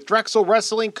more with Drexel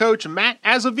wrestling coach Matt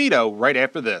Azevedo right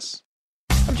after this.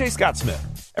 I'm Jay Scott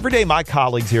Smith. Every day, my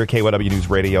colleagues here at KYW News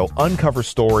Radio uncover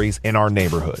stories in our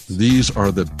neighborhoods. These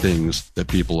are the things that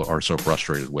people are so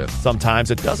frustrated with. Sometimes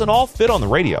it doesn't all fit on the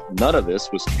radio. None of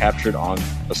this was captured on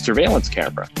a surveillance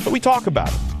camera. But we talk about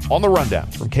it on The Rundown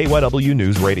from KYW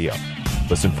News Radio.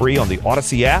 Listen free on the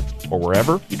Odyssey app or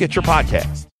wherever you get your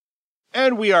podcasts.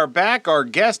 And we are back. Our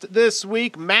guest this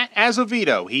week, Matt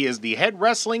Azevedo. He is the head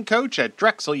wrestling coach at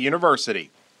Drexel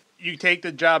University. You take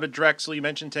the job at Drexel. You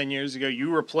mentioned 10 years ago.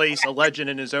 You replace a legend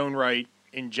in his own right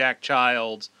in Jack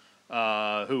Childs,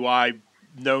 who I've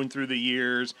known through the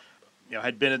years,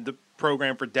 had been in the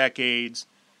program for decades.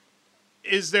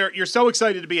 You're so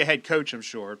excited to be a head coach, I'm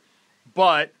sure,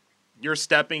 but you're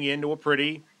stepping into a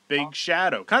pretty big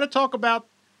shadow. Kind of talk about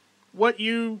what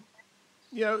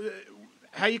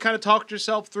how you kind of talked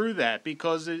yourself through that,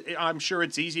 because I'm sure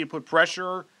it's easy to put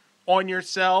pressure on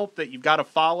yourself that you've got to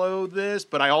follow this,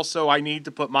 but I need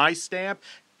to put my stamp.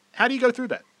 How do you go through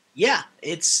that? Yeah,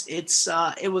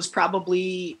 it was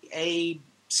probably a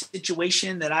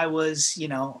situation that I was,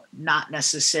 not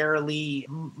necessarily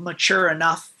mature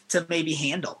enough to maybe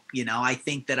handle. I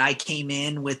think that I came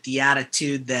in with the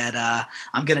attitude that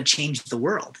I'm going to change the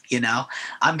world.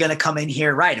 I'm going to come in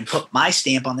here, right, and put my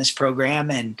stamp on this program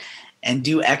and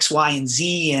do X, Y, and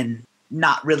Z, and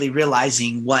not really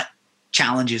realizing what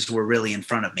challenges were really in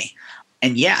front of me.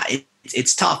 And yeah,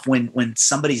 it's tough when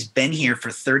somebody's been here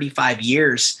for 35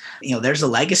 years, there's a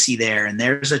legacy there, and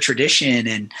there's a tradition,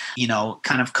 and,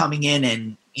 kind of coming in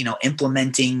and,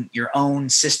 implementing your own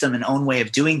system and own way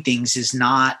of doing things is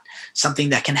not something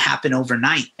that can happen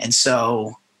overnight. And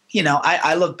so,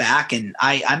 I look back, and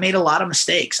I made a lot of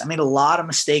mistakes. I made a lot of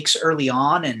mistakes early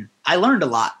on, and I learned a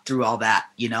lot through all that,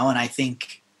 and I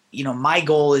think, my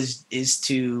goal is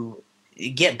to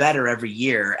get better every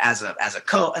year as a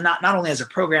coach, and not only as a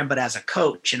program, but as a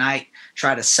coach. And I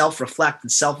try to self-reflect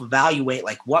and self-evaluate,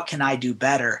 like, what can I do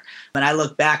better? And I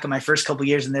look back at my first couple of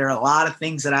years, and there are a lot of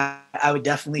things that I would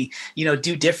definitely,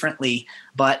 do differently.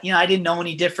 But, I didn't know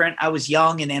any different. I was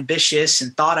young and ambitious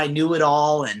and thought I knew it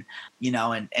all. And,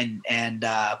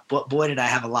 but boy, did I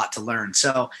have a lot to learn.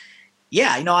 So,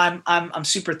 yeah, I'm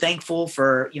super thankful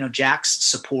for, Jack's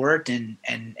support and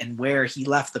where he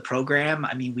left the program.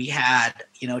 I mean, we had,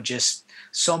 just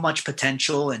so much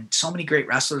potential and so many great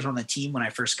wrestlers on the team when I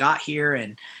first got here,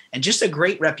 and just a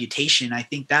great reputation. I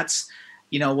think that's,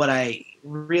 what I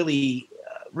really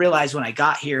realized when I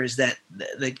got here is that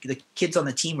the kids on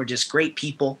the team were just great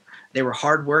people. They were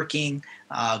hardworking,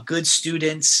 good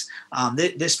students.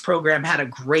 This program had a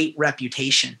great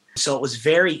reputation. So it was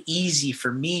very easy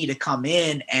for me to come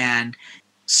in and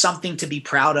something to be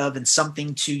proud of and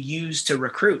something to use to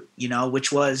recruit,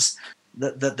 which was,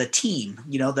 the team,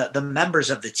 the members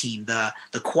of the team, the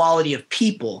quality of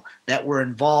people that were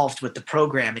involved with the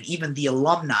program, and even the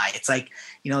alumni. It's like,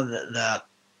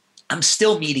 I'm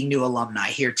still meeting new alumni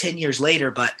here 10 years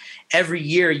later, but every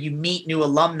year you meet new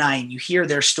alumni and you hear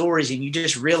their stories and you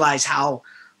just realize how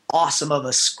awesome of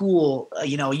a school, a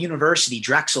university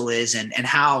Drexel is, and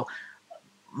how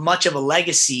much of a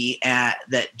legacy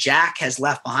that Jack has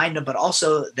left behind him, but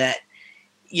also that,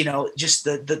 just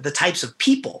the types of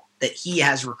people that he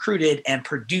has recruited and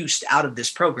produced out of this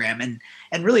program.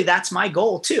 And really that's my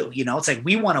goal too. It's like,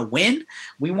 we want to win.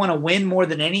 We want to win more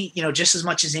than just as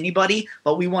much as anybody,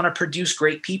 but we want to produce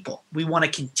great people. We want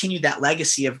to continue that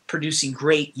legacy of producing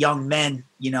great young men,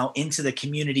 into the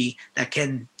community that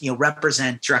can,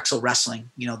 represent Drexel wrestling,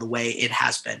 the way it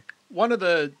has been.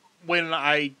 When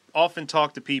I often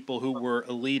talk to people who were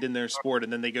elite in their sport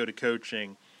and then they go to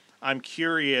coaching, I'm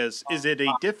curious, is it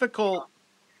a difficult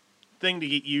thing to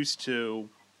get used to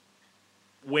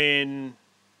when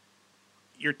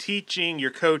you're teaching, you're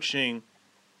coaching,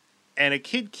 and a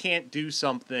kid can't do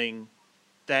something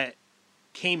that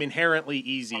came inherently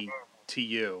easy to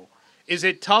you? Is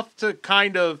it tough to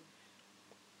kind of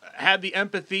have the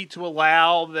empathy to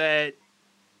allow that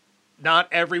not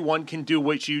everyone can do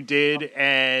what you did,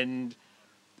 and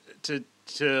to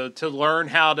learn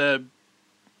how to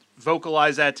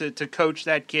vocalize that, to coach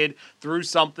that kid through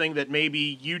something that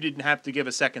maybe you didn't have to give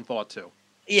a second thought to?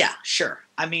 Yeah, sure.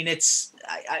 I mean,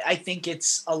 I think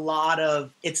it's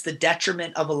the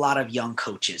detriment of a lot of young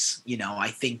coaches. I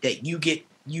think that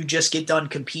you just get done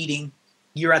competing,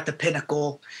 you're at the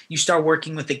pinnacle, you start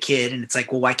working with a kid, and it's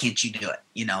like, well, why can't you do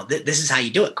it? This is how you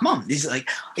do it. Come on. This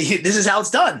is how it's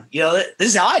done. This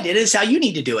is how I did it. This is how you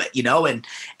need to do it,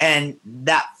 and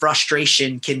that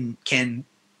frustration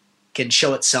can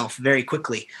show itself very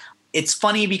quickly. It's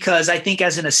funny because I think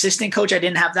as an assistant coach, I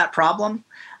didn't have that problem.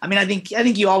 I mean, I think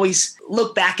you always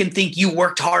look back and think you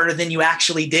worked harder than you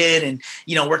actually did, and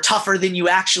were tougher than you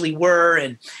actually were,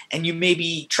 and you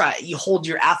maybe you hold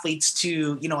your athletes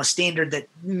to a standard that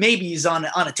maybe is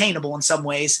unattainable in some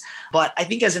ways. But I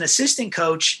think as an assistant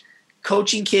coach,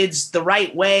 coaching kids the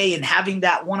right way and having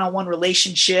that one-on-one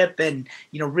relationship, and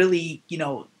really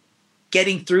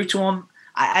getting through to them,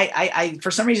 I for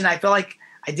some reason I feel like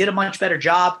I did a much better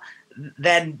job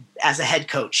than as a head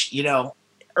coach.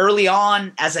 Early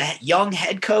on as a young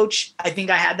head coach, I think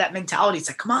I had that mentality. It's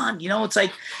like, come on, it's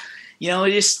like,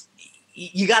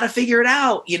 you got to figure it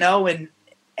out,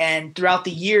 and throughout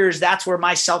the years, that's where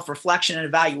my self-reflection and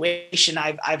evaluation,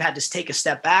 I've had to take a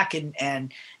step back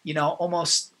and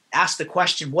almost ask the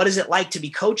question, what is it like to be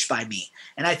coached by me?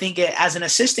 And I think as an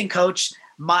assistant coach,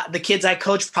 the kids I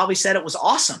coached probably said it was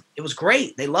awesome. It was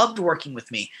great. They loved working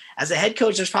with me. As a head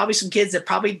coach, there's probably some kids that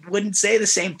probably wouldn't say the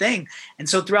same thing. And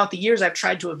so throughout the years, I've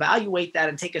tried to evaluate that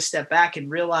and take a step back and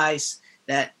realize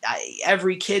that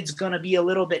every kid's going to be a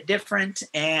little bit different,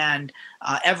 and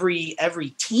every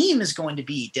team is going to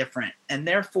be different. And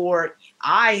therefore,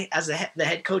 I, as the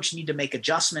head coach, need to make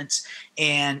adjustments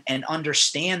and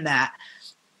understand that.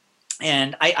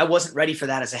 And I wasn't ready for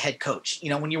that as a head coach.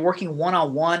 When you're working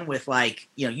one-on-one with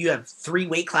you have 3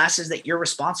 weight classes that you're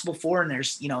responsible for, and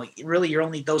there's, really you're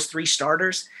only those 3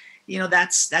 starters,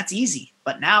 that's easy.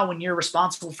 But now when you're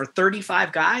responsible for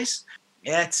 35 guys,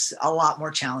 it's a lot more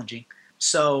challenging.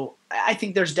 So I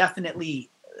think there's definitely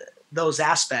those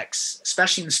aspects,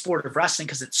 especially in the sport of wrestling,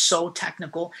 because it's so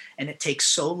technical and it takes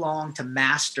so long to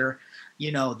master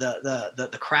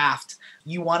the craft.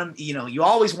 You want them, you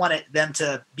always want them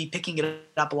to be picking it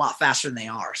up a lot faster than they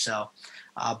are. So,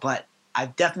 but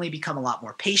I've definitely become a lot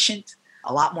more patient,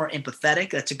 a lot more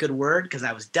empathetic. That's a good word, because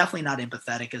I was definitely not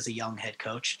empathetic as a young head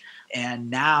coach. And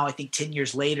now I think 10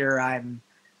 years later, I'm,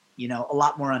 a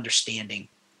lot more understanding,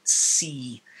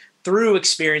 see through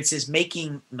experiences,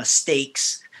 making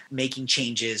mistakes, making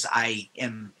changes. I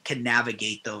can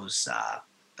navigate those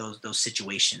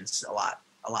situations a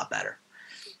lot better.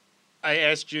 I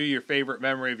asked you your favorite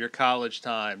memory of your college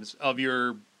times, of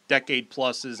your decade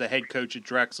plus as a head coach at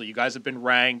Drexel. You guys have been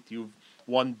ranked. You've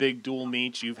won big dual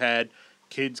meets. You've had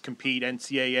kids compete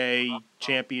NCAA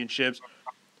championships.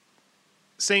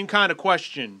 Same kind of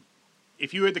question.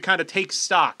 If you had to kind of take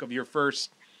stock of your first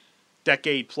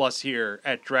decade plus here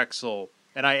at Drexel,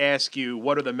 and I ask you,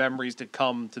 what are the memories that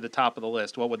come to the top of the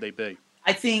list? What would they be?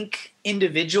 I think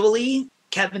individually,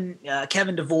 Kevin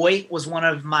DeVoy was one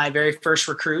of my very first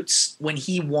recruits. When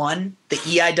he won the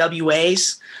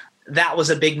EIWAs, that was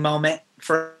a big moment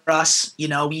for us.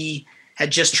 We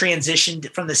had just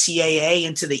transitioned from the CAA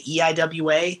into the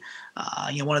EIWA,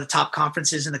 one of the top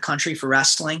conferences in the country for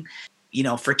wrestling.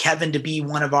 For Kevin to be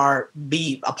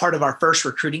a part of our first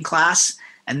recruiting class,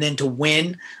 and then to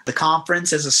win the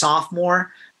conference as a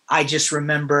sophomore, I just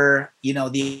remember,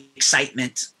 the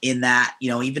excitement in that,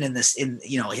 even in this,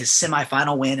 his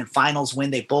semifinal win and finals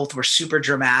win, they both were super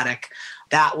dramatic.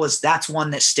 That's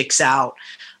one that sticks out.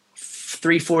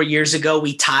 3-4 years ago,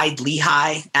 we tied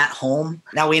Lehigh at home.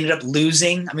 Now we ended up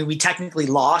losing. I mean, we technically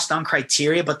lost on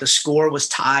criteria, but the score was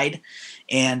tied,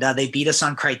 and they beat us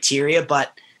on criteria.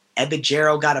 But Ed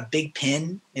Bajero got a big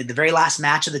pin in the very last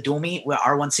match of the dual meet.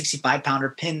 Our 165-pounder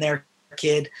pin their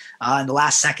kid in the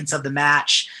last seconds of the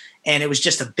match. And it was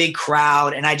just a big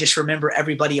crowd. And I just remember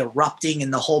everybody erupting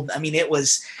and it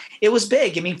was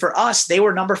big. I mean, for us, they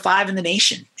were number 5 in the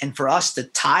nation. And for us to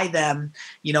tie them,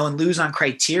 and lose on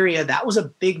criteria, that was a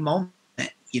big moment,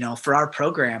 for our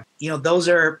program. Those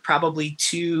are probably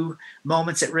 2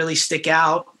 moments that really stick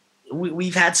out.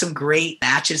 We've had some great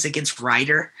matches against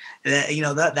Ryder.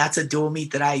 That's a dual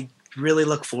meet that I really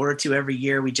look forward to every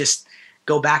year. We just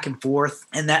go back and forth,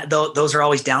 and those are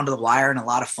always down to the wire and a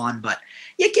lot of fun. But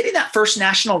yeah, getting that first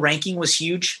national ranking was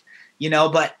huge,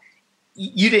 but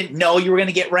you didn't know you were going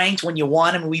to get ranked when you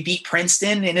won. I mean, we beat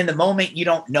Princeton, and in the moment, you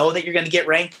don't know that you're going to get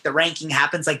ranked. The ranking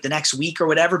happens like the next week or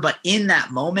whatever. But in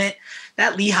that moment,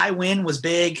 that Lehigh win was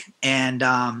big. And,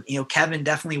 Kevin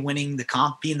definitely winning the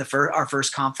comp, being our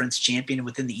first conference champion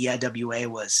within the EIWA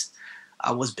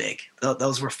was big.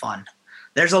 Those were fun.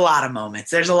 There's a lot of moments.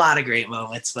 There's a lot of great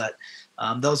moments, but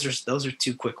those are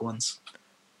 2 quick ones.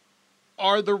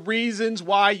 Are the reasons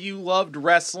why you loved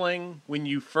wrestling when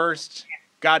you first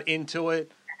got into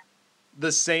it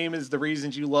the same as the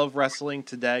reasons you love wrestling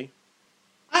today?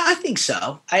 I think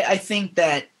so. I think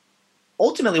that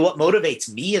ultimately what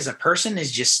motivates me as a person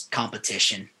is just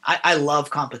competition. I love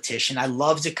competition. I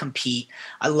love to compete.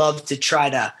 I love to try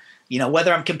to,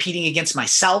 whether I'm competing against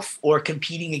myself or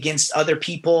competing against other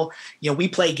people, we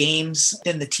play games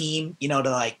in the team,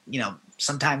 to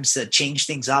sometimes to change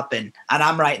things up, and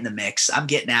I'm right in the mix. I'm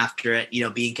getting after it,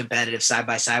 being competitive side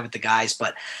by side with the guys.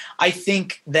 But I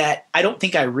think that I don't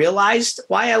think I realized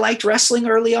why I liked wrestling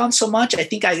early on so much. I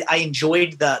think I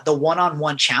enjoyed the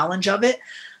one-on-one challenge of it.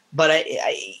 But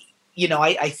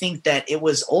I think that it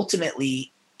was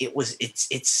ultimately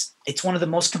it's one of the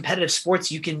most competitive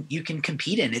sports you can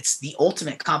compete in. It's the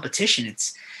ultimate competition.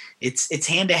 It's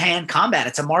hand-to-hand combat.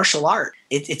 It's a martial art.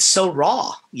 It's so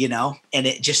raw, and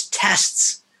it just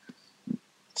tests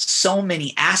so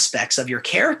many aspects of your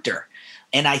character.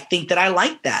 And I think that I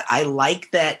like that. I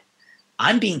like that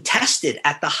I'm being tested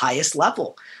at the highest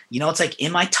level. It's like,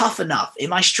 am I tough enough?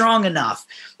 Am I strong enough?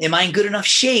 Am I in good enough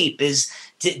shape?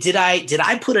 Did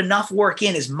I put enough work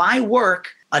in? Is my work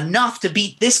enough to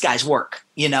beat this guy's work?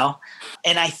 And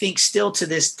I think still to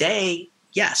this day,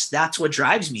 yes, that's what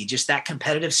drives me, just that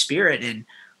competitive spirit and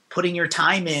putting your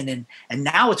time in. And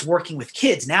now it's working with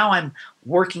kids. Now I'm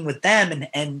working with them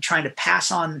and trying to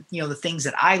pass on, the things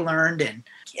that I learned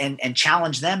and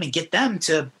challenge them and get them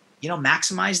to,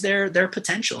 maximize their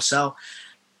potential. So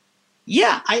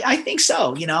yeah, I think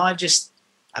so.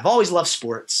 I've always loved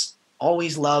sports,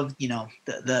 always loved,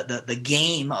 the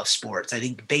game of sports. I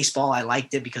think baseball, I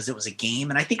liked it because it was a game.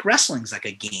 And I think wrestling's like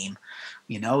a game.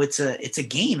 It's a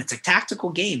game. It's a tactical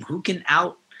game. Who can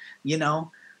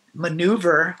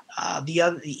maneuver the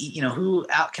other, who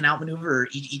can outmaneuver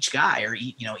each guy or,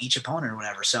 each opponent or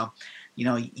whatever. So,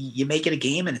 you make it a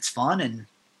game and it's fun, and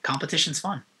competition's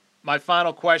fun. My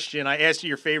final question, I asked you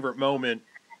your favorite moment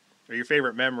or your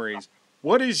favorite memories.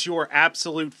 What is your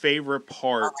absolute favorite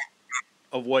part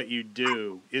of what you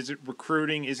do? Is it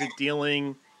recruiting? Is it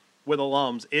dealing with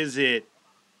alums? Is it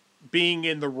being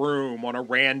in the room on a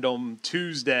random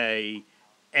Tuesday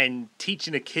and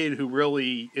teaching a kid who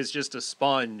really is just a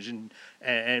sponge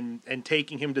and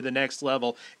taking him to the next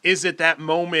level? Is it that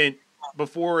moment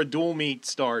before a dual meet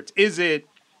starts? Is it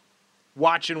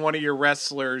watching one of your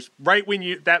wrestlers right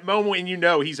that moment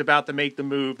when he's about to make the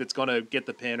move that's going to get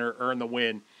the pin or earn the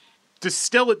win?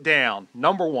 Distill it down.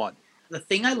 Number one. The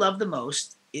thing I love the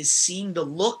most is seeing the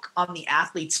look on the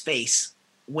athlete's face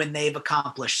when they've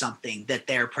accomplished something that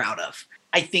they're proud of.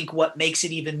 I think what makes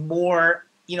it even more,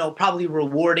 probably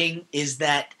rewarding is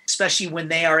that, especially when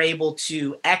they are able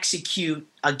to execute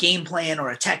a game plan or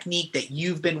a technique that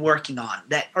you've been working on,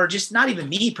 or just not even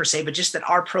me per se, but just that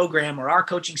our program or our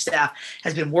coaching staff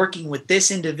has been working with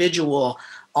this individual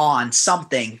on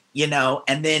something,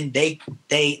 and then they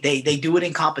do it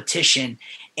in competition,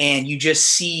 and you just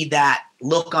see that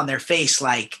look on their face,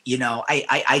 like,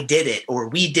 I did it, or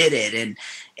we did it.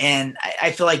 And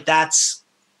I feel like that's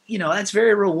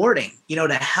very rewarding,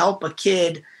 to help a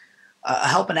kid,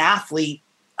 help an athlete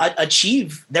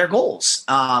achieve their goals,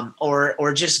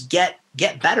 or just get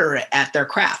better at their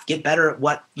craft, get better at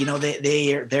what,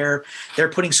 they're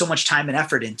putting so much time and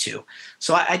effort into.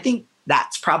 So I think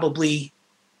that's probably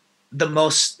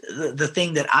the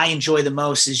thing that I enjoy the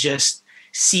most, is just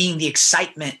seeing the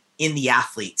excitement in the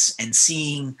athletes and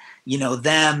seeing,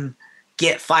 them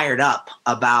get fired up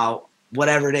about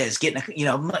whatever it is, getting,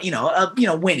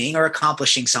 winning or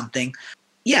accomplishing something.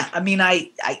 Yeah. I mean,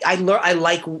 I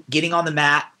like getting on the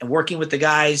mat and working with the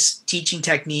guys, teaching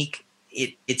technique.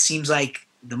 It seems like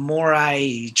the more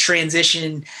I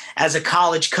transition as a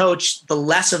college coach, the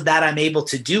less of that I'm able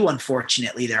to do.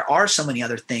 Unfortunately, there are so many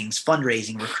other things,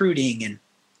 fundraising, recruiting, and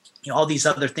all these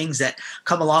other things that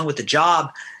come along with the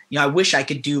job. I wish I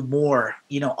could do more,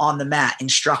 on the mat,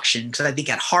 instruction, because I think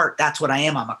at heart, that's what I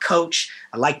am. I'm a coach.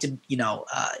 I like to,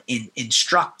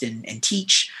 instruct and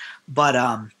teach. But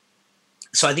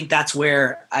so I think that's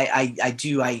where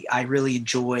I really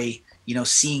enjoy,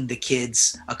 seeing the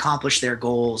kids accomplish their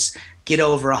goals, get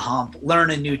over a hump, learn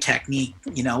a new technique,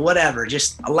 whatever,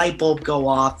 just a light bulb go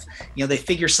off, they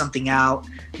figure something out.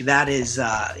 That is,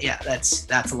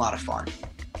 that's a lot of fun.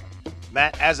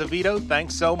 Matt Azevedo,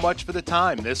 thanks so much for the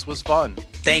time. This was fun.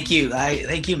 Thank you.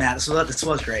 Thank you, Matt. This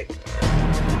was great.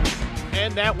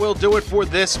 And that will do it for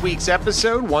this week's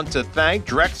episode. Want to thank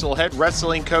Drexel head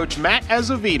wrestling coach Matt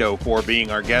Azevedo for being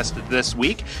our guest this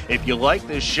week. If you like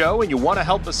this show and you want to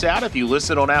help us out, if you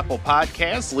listen on Apple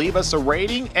Podcasts, leave us a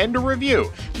rating and a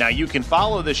review. Now, you can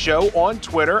follow the show on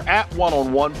Twitter at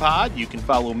OneOnOnePod. You can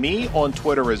follow me on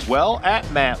Twitter as well at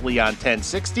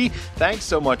MattLeon1060. Thanks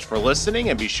so much for listening,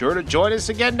 and be sure to join us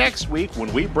again next week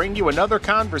when we bring you another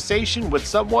conversation with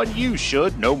someone you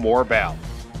should know more about.